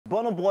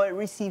Burna Boy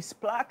receives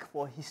plaque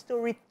for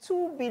historic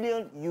 2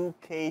 billion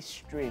UK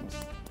streams.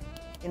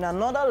 In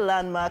another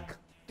landmark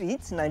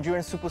feat,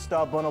 Nigerian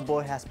superstar Burna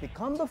Boy has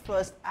become the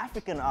first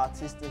African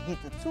artist to hit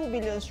the 2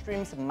 billion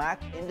streams mark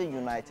in the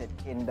United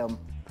Kingdom.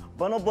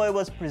 Burna Boy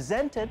was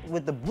presented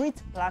with the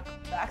Brit Plaque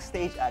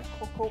backstage at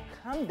Koko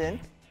Camden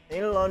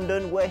in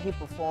London, where he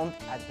performed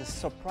at the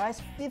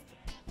surprise 5th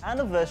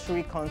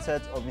anniversary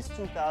concert of his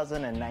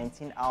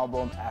 2019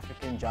 album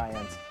African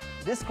Giants.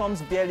 This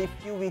comes barely a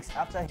few weeks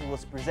after he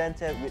was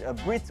presented with a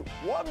Brit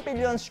 1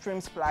 billion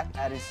streams plaque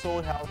at his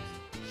sold-out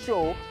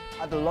show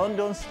at the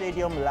London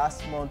Stadium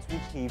last month,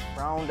 which he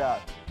frowned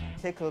at.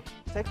 Take a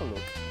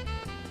look.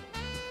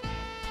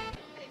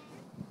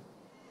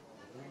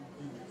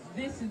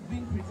 This is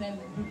being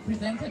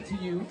presented to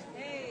you.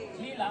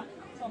 Lila.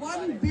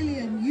 1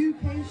 billion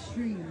UK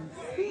streams.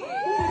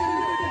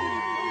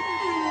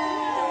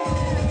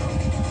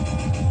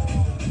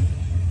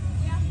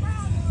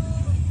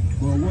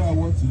 But what I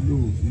want to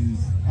know is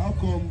how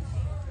come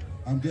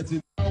I'm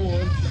getting one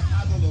that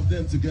add all of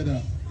them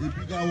together, a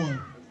bigger one,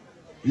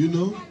 you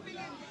know? 1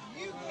 billion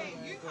UK,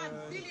 you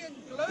had billion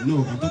global. No,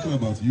 I'm talking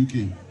about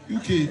UK.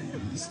 UK,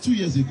 it's 2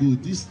 years ago.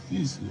 This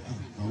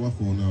power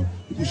for now.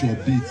 People should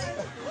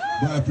update.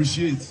 But I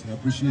appreciate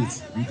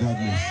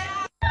regardless.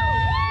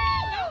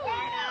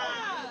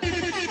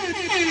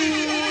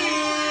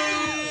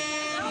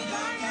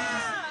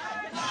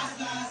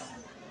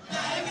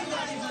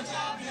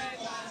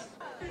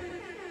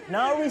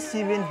 Now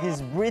receiving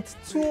his Brit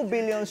 2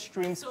 billion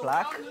streams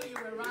plaque,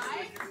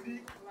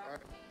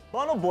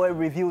 Burna Boy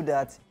revealed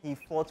that he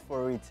fought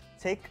for it.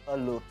 Take a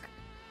look.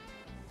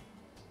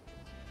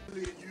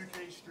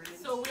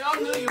 So we all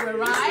knew you were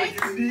right.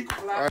 Unique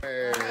plaque.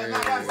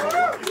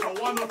 It's a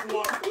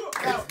one-of-one.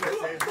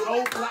 There's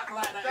no plaque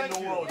like that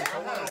in the world. It's a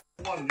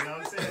one-of-one, you know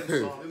what I'm saying? So,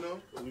 you know,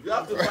 you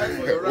have to fight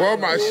for your right. War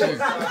machine.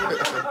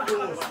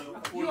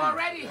 You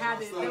already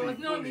had it. There was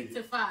no need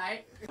to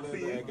fight.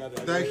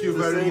 Thank you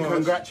very much.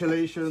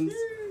 Congratulations.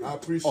 I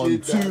appreciate On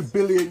that. 2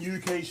 billion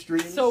UK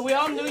streams. So we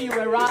all knew you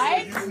were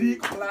right.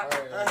 Unique plaque.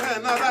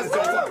 No, that's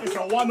better. It's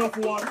a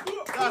one-of-one.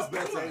 That's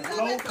better. There's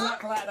no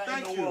plaque like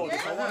that in the world.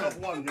 It's a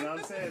one-of-one, you know what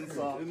I'm saying?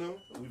 So, You know,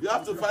 you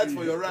have to fight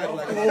for your right.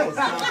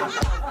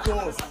 of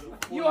course.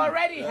 You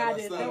already had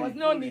it. There was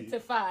no need to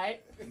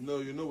fight. No,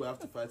 you know we have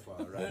to fight for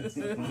our rights.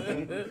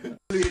 Billion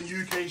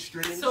UK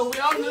streams. So we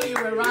all knew you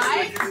were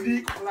right.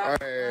 Unique plaque.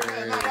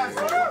 That's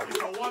better. It's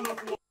a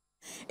one-of-one.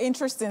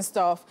 Interesting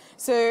stuff.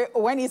 So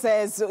when he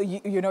says,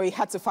 you know, he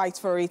had to fight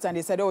for it, and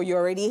he said, oh, you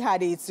already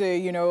had it, so,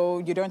 you know,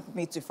 you don't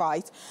need to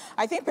fight.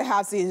 I think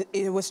perhaps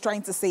he was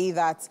trying to say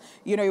that,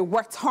 you know, he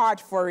worked hard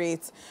for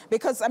it.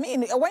 Because, I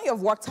mean, when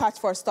you've worked hard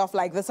for stuff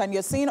like this and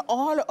you're seeing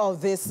all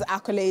of these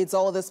accolades,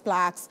 all these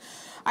plaques,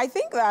 I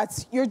think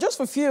that you're just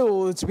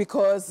fulfilled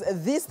because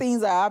these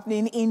things are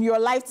happening in your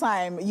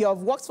lifetime. You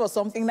have worked for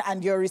something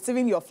and you're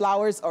receiving your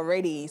flowers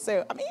already.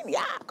 So, I mean,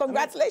 yeah,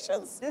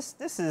 congratulations. I mean,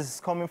 this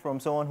is coming from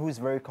someone who is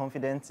very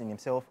confident in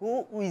himself,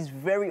 who is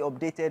very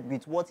updated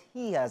with what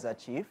he has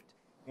achieved.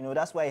 You know,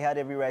 that's why he had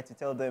every right to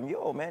tell them,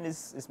 yo, man,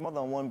 it's more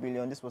than 1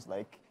 billion. This was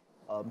like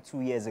 2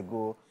 years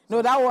ago.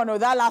 No, that one, no,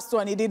 that last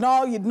one, he did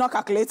not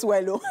calculate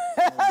well.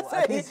 So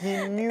at least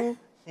he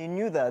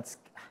knew that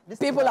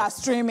people are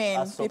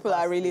streaming. People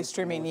are really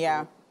streaming,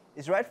 yeah.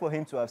 It's right for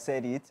him to have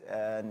said it,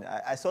 and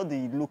I saw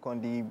the look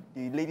on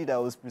the lady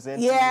that was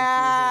presenting.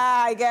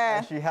 Yeah, I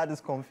guess. She had this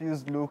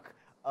confused look,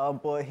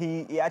 but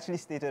he actually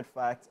stated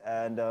fact,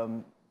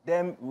 and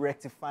them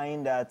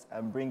rectifying that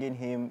and bringing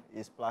him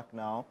his plaque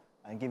now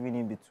and giving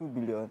him the 2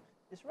 billion.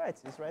 It's right.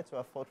 It's right to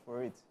have fought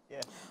for it.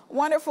 Yeah.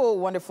 Wonderful,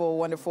 wonderful,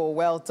 wonderful.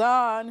 Well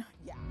done.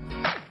 Yeah.